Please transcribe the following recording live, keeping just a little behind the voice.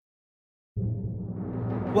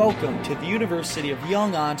Welcome to the University of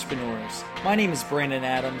Young Entrepreneurs. My name is Brandon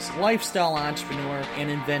Adams, lifestyle entrepreneur and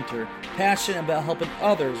inventor, passionate about helping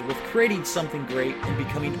others with creating something great and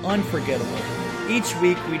becoming unforgettable. Each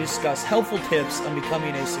week we discuss helpful tips on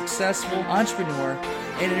becoming a successful entrepreneur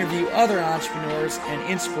and interview other entrepreneurs and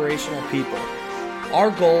inspirational people.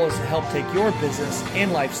 Our goal is to help take your business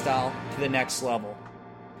and lifestyle to the next level.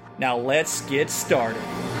 Now let's get started.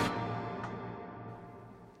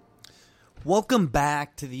 Welcome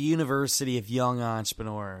back to the University of Young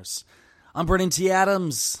Entrepreneurs. I'm Brendan T.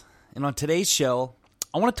 Adams, and on today's show,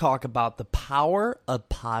 I want to talk about the power of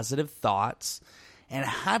positive thoughts and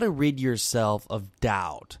how to rid yourself of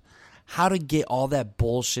doubt, how to get all that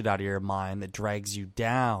bullshit out of your mind that drags you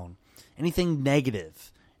down, anything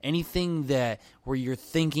negative, anything that where you're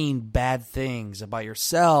thinking bad things about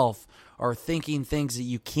yourself or thinking things that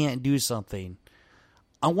you can't do something.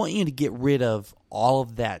 I want you to get rid of all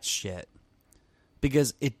of that shit.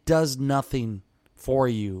 Because it does nothing for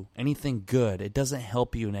you, anything good. It doesn't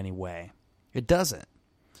help you in any way. It doesn't.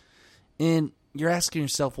 And you're asking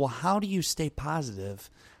yourself, well, how do you stay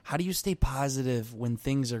positive? How do you stay positive when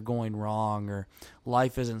things are going wrong or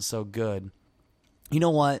life isn't so good? You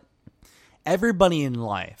know what? Everybody in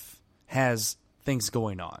life has things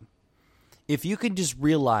going on. If you can just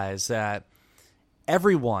realize that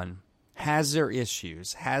everyone has their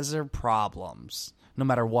issues, has their problems, no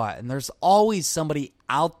matter what. And there's always somebody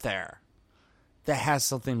out there that has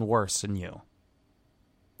something worse than you.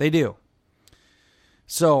 They do.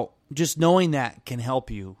 So just knowing that can help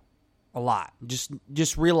you a lot.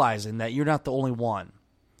 Just realizing that you're not the only one.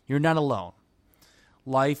 You're not alone.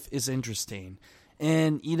 Life is interesting.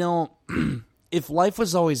 And, you know, if life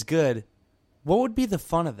was always good, what would be the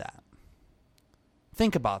fun of that?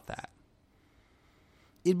 Think about that.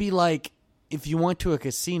 It'd be like if you went to a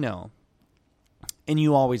casino and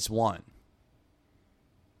you always won.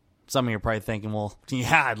 Some of you are probably thinking, well,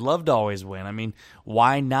 yeah, I'd love to always win. I mean,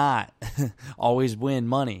 why not always win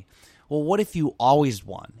money? Well, what if you always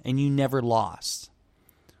won and you never lost?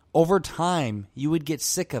 Over time, you would get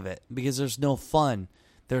sick of it because there's no fun.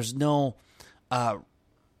 There's no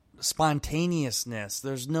spontaneousness.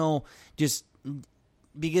 There's no just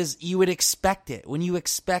because you would expect it. When you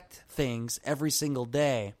expect things every single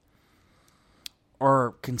day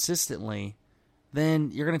or consistently,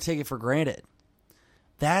 then you're going to take it for granted.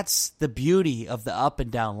 That's the beauty of the up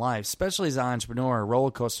and down life, especially as an entrepreneur,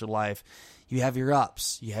 roller coaster life. You have your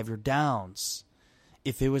ups, you have your downs.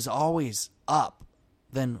 If it was always up,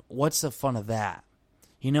 then what's the fun of that?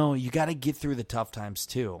 You know, you got to get through the tough times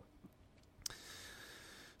too.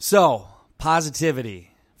 So,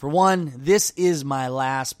 positivity. For one, this is my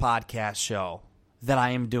last podcast show that I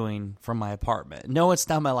am doing from my apartment. No, it's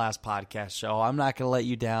not my last podcast show. I'm not going to let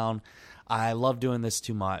you down. I love doing this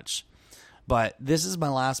too much. But this is my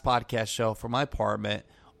last podcast show from my apartment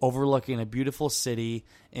overlooking a beautiful city.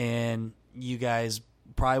 And you guys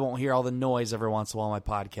probably won't hear all the noise every once in a while on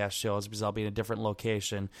my podcast shows because I'll be in a different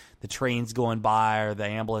location. The trains going by or the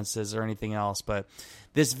ambulances or anything else. But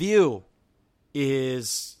this view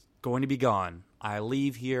is going to be gone. I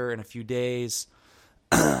leave here in a few days.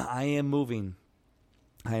 I am moving.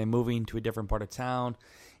 I am moving to a different part of town.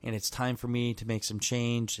 And it's time for me to make some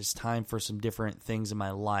change. It's time for some different things in my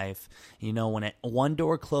life. You know, when one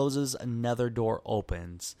door closes, another door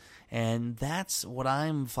opens. And that's what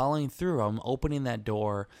I'm following through. I'm opening that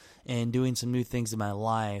door and doing some new things in my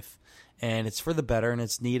life. And it's for the better and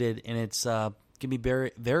it's needed. And it's going to be very,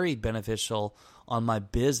 very beneficial on my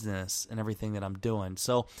business and everything that I'm doing.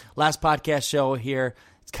 So last podcast show here.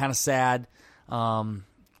 It's kind of sad.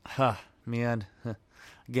 Man,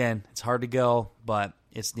 again, it's hard to go, but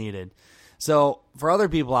it's needed. So for other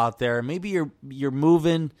people out there, maybe you're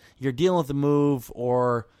moving, you're dealing with the move,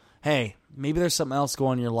 or hey, maybe there's something else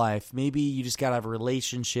going on in your life. Maybe you just got to have a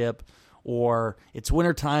relationship, or it's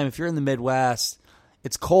wintertime. If you're in the Midwest,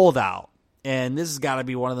 it's cold out. And this has got to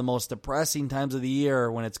be one of the most depressing times of the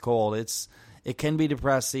year when it's cold. It can be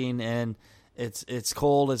depressing, and it's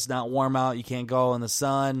cold. It's not warm out. You can't go in the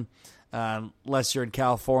sun unless you're in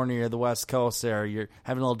California or the West Coast there. You're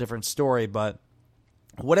having a little different story, but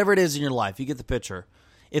whatever it is in your life, you get the picture.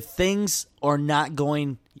 If things are not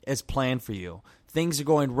going as planned for you, things are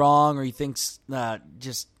going wrong, or you think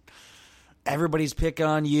just everybody's picking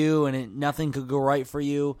on you and nothing could go right for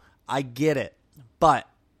you, I get it. But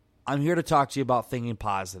I'm here to talk to you about thinking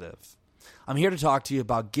positive. I'm here to talk to you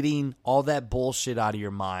about getting all that bullshit out of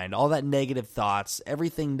your mind, all that negative thoughts,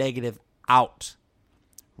 everything negative out,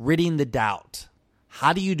 ridding the doubt.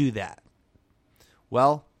 How do you do that?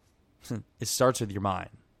 Well, it starts with your mind.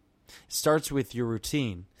 It starts with your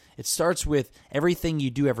routine. It starts with everything you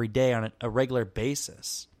do every day on a regular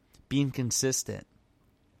basis, being consistent.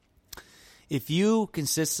 If you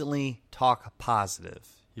consistently talk positive,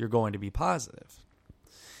 you're going to be positive.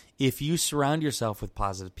 If you surround yourself with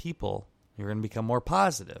positive people, you're going to become more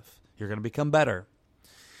positive. You're going to become better.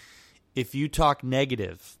 If you talk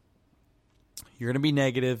negative, you're going to be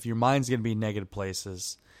negative. Your mind's going to be in negative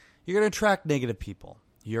places. You're going to attract negative people.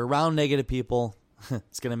 You're around negative people,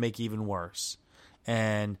 it's going to make you even worse.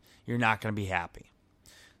 And you're not going to be happy.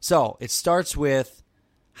 So it starts with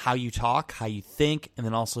how you talk, how you think, and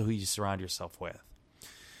then also who you surround yourself with.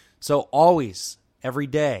 So always, every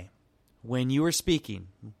day, when you are speaking,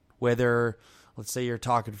 whether, let's say you're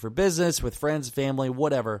talking for business, with friends, family,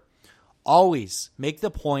 whatever, always make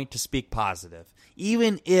the point to speak positive.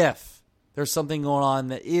 Even if there's something going on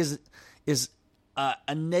that is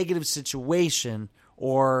a negative situation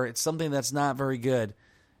or it's something that's not very good,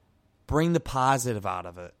 bring the positive out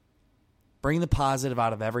of it. Bring the positive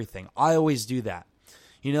out of everything. I always do that.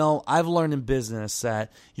 You know, I've learned in business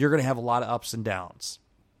that you're going to have a lot of ups and downs.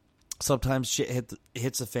 Sometimes shit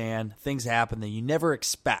hits the fan, things happen that you never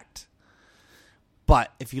expect.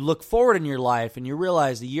 But if you look forward in your life and you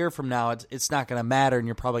realize a year from now it's not going to matter and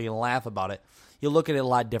you're probably going to laugh about it, you'll look at it a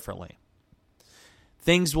lot differently.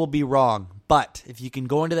 Things will be wrong, but if you can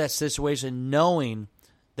go into that situation knowing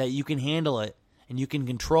that you can handle it and you can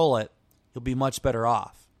control it, you'll be much better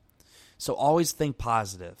off. So always think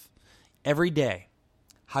positive. Every day,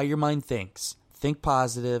 how your mind thinks. Think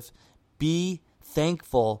positive. Be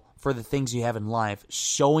thankful for the things you have in life.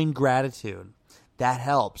 Showing gratitude. That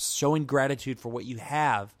helps. Showing gratitude for what you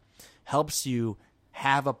have helps you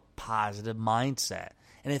have a positive mindset.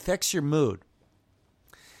 And it affects your mood.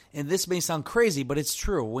 And this may sound crazy, but it's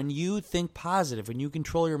true. When you think positive, when you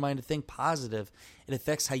control your mind to think positive, it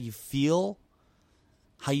affects how you feel,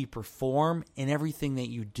 how you perform, and everything that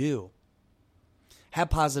you do. Have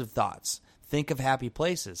positive thoughts. Think of happy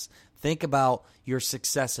places. Think about your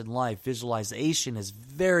success in life. Visualization is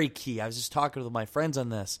very key. I was just talking with my friends on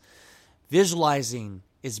this. Visualizing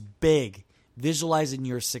is big. Visualizing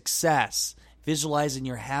your success. Visualizing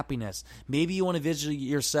your happiness. Maybe you want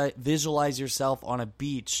to visualize yourself on a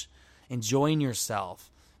beach, enjoying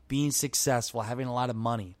yourself, being successful, having a lot of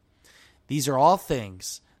money. These are all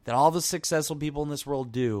things that all the successful people in this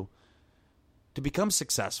world do to become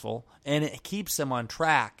successful, and it keeps them on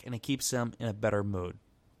track, and it keeps them in a better mood.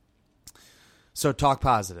 So talk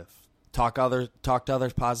positive. Talk to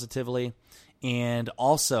others positively. And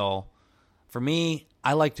also, for me,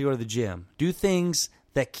 I like to go to the gym. Do things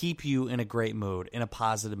that keep you in a great mood, in a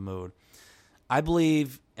positive mood. I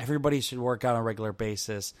believe everybody should work out on a regular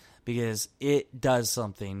basis because it does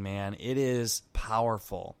something, man. It is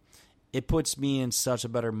powerful. It puts me in such a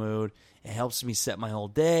better mood. It helps me set my whole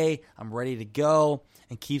day. I'm ready to go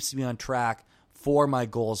and keeps me on track for my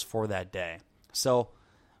goals for that day. So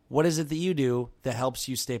what is it that you do that helps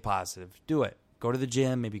you stay positive? Do it. Go to the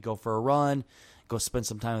gym, maybe go for a run, go spend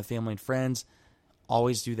some time with family and friends.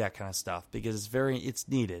 Always do that kind of stuff because it's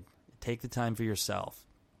needed. Take the time for yourself.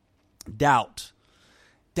 Doubt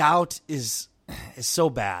is so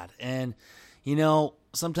bad. And, you know,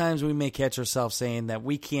 sometimes we may catch ourselves saying that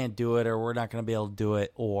we can't do it or we're not going to be able to do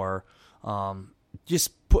it or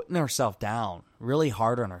just putting ourselves down really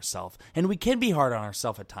hard on ourselves. And we can be hard on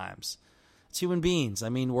ourselves at times. It's human beings. I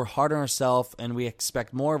mean, we're hard on ourselves and we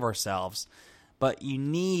expect more of ourselves. But you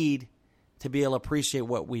need to be able to appreciate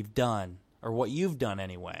what we've done. Or what you've done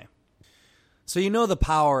anyway. So you know the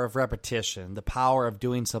power of repetition, the power of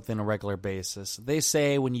doing something on a regular basis. They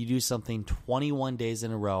say when you do something 21 days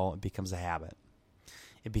in a row, it becomes a habit.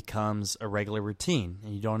 It becomes a regular routine,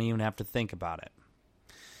 and you don't even have to think about it.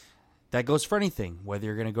 That goes for anything, whether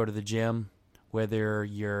you're going to go to the gym, whether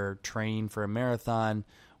you're training for a marathon,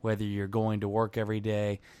 whether you're going to work every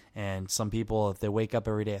day. And some people, if they wake up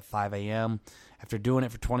every day at 5 a.m., after doing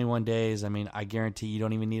it for 21 days, I mean, I guarantee you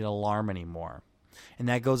don't even need an alarm anymore. And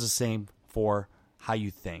that goes the same for how you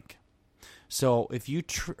think. So if you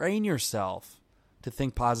train yourself to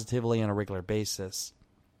think positively on a regular basis,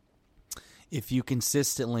 if you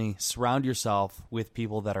consistently surround yourself with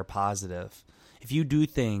people that are positive, if you do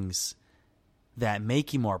things that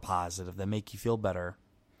make you more positive, that make you feel better,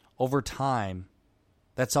 over time,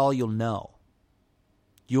 that's all you'll know.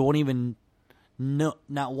 You won't even know,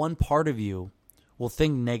 not one part of you will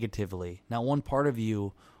think negatively. Not one part of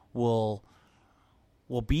you will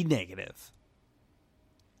be negative.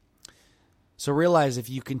 So realize if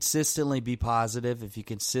you consistently be positive, if you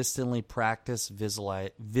consistently practice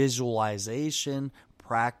visualization,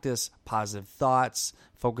 practice positive thoughts,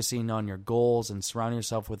 focusing on your goals and surround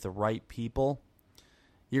yourself with the right people,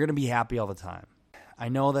 you're going to be happy all the time. I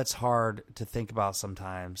know that's hard to think about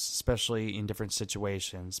sometimes, especially in different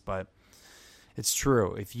situations, but it's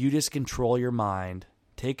true. If you just control your mind,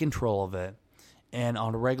 take control of it, and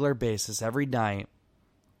on a regular basis, every night,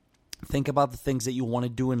 think about the things that you want to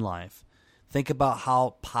do in life. Think about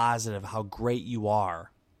how positive, how great you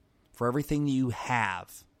are for everything that you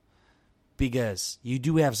have, because you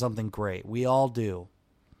do have something great. We all do.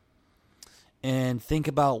 And think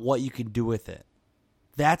about what you can do with it.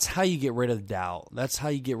 That's how you get rid of doubt. That's how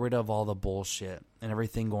you get rid of all the bullshit and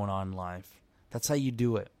everything going on in life. That's how you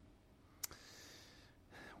do it.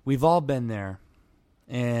 We've all been there.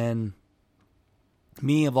 And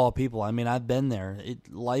me, of all people, I mean, I've been there.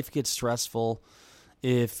 Life gets stressful.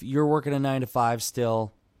 If you're working a 9-to-5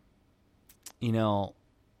 still,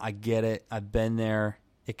 I get it. I've been there.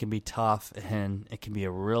 It can be tough, and it can be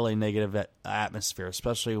a really negative atmosphere,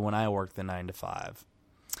 especially when I work the 9-to-5.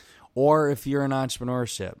 Or if you're in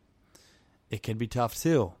entrepreneurship, it can be tough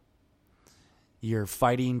too. You're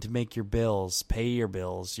fighting to make your bills, pay your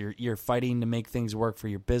bills. You're fighting to make things work for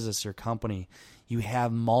your business, your company. You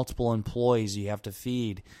have multiple employees you have to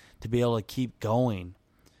feed to be able to keep going.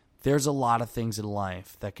 There's a lot of things in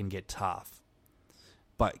life that can get tough.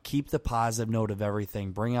 But keep the positive note of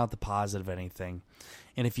everything. Bring out the positive of anything.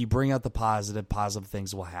 And if you bring out the positive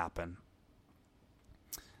things will happen.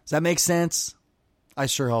 Does that make sense? I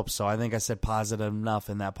sure hope so. I think I said positive enough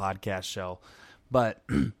in that podcast show. But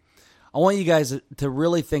I want you guys to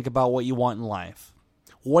really think about what you want in life.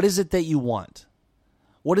 What is it that you want?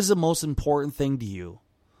 What is the most important thing to you?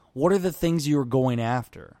 What are the things you are going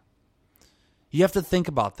after? You have to think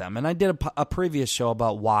about them. And I did a previous show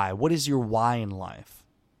about why. What is your why in life?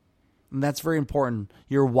 And that's very important.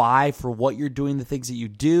 Your why for what you're doing, the things that you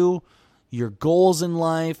do, your goals in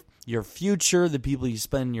life, your future, the people you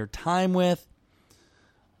spend your time with.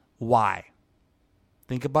 Why?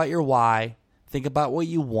 Think about your why. Think about what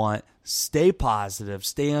you want. Stay positive.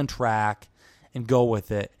 Stay on track. And go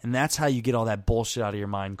with it. And that's how you get all that bullshit out of your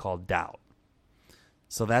mind called doubt.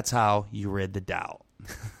 So that's how you rid the doubt.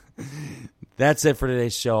 That's it for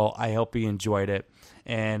today's show. I hope you enjoyed it.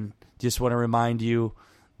 And just want to remind you,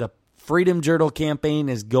 the Freedom Journal campaign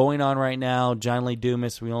is going on right now. John Lee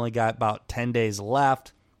Dumas, we only got about 10 days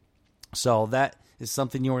left. So that is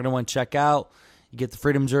something you're going to want to check out. You get the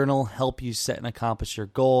Freedom Journal, help you set and accomplish your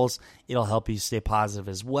goals. It'll help you stay positive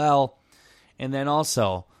as well. And then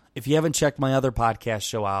also, if you haven't checked my other podcast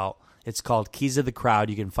show out, it's called Keys of the Crowd.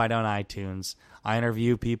 You can find it on iTunes. I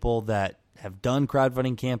interview people that have done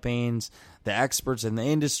crowdfunding campaigns, the experts in the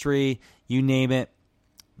industry, you name it,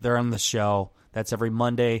 they're on the show. That's every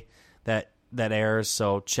Monday that airs,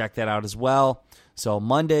 so check that out as well. So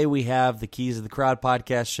Monday we have the Keys of the Crowd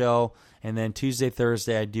podcast show, and then Tuesday,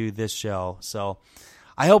 Thursday I do this show. So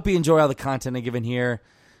I hope you enjoy all the content I give in here.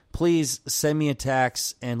 Please send me a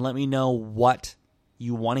text and let me know what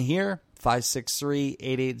you want to hear.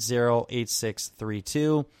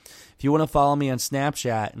 563-880-8632. If you want to folloll me on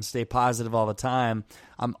Snapchat and stay positive all the time,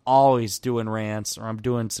 I'm always doing rants or I'm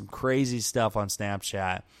doing some crazy stuff on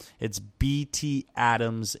Snapchat. It's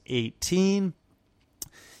BTAdams18.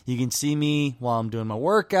 You can see me while I'm doing my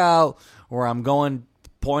workout or I'm going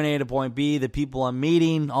point A to point B, the people I'm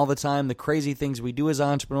meeting all the time, the crazy things we do as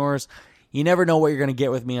entrepreneurs. You never know what you're going to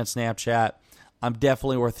get with me on Snapchat. I'm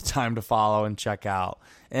definitely worth the time to follow and check out.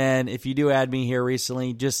 And if you do add me here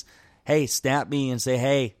recently, just, hey, snap me and say,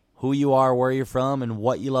 hey, who you are, where you're from, and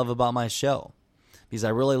what you love about my show. Because I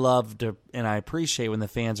really love to, and I appreciate when the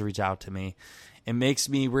fans reach out to me. It makes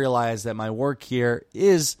me realize that my work here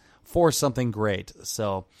is for something great.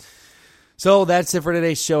 So that's it for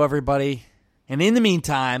today's show, everybody. And in the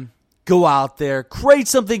meantime, go out there, create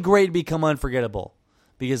something great to become unforgettable.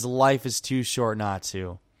 Because life is too short not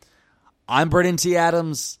to. I'm Brendan T.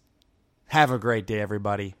 Adams. Have a great day,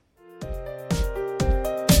 everybody.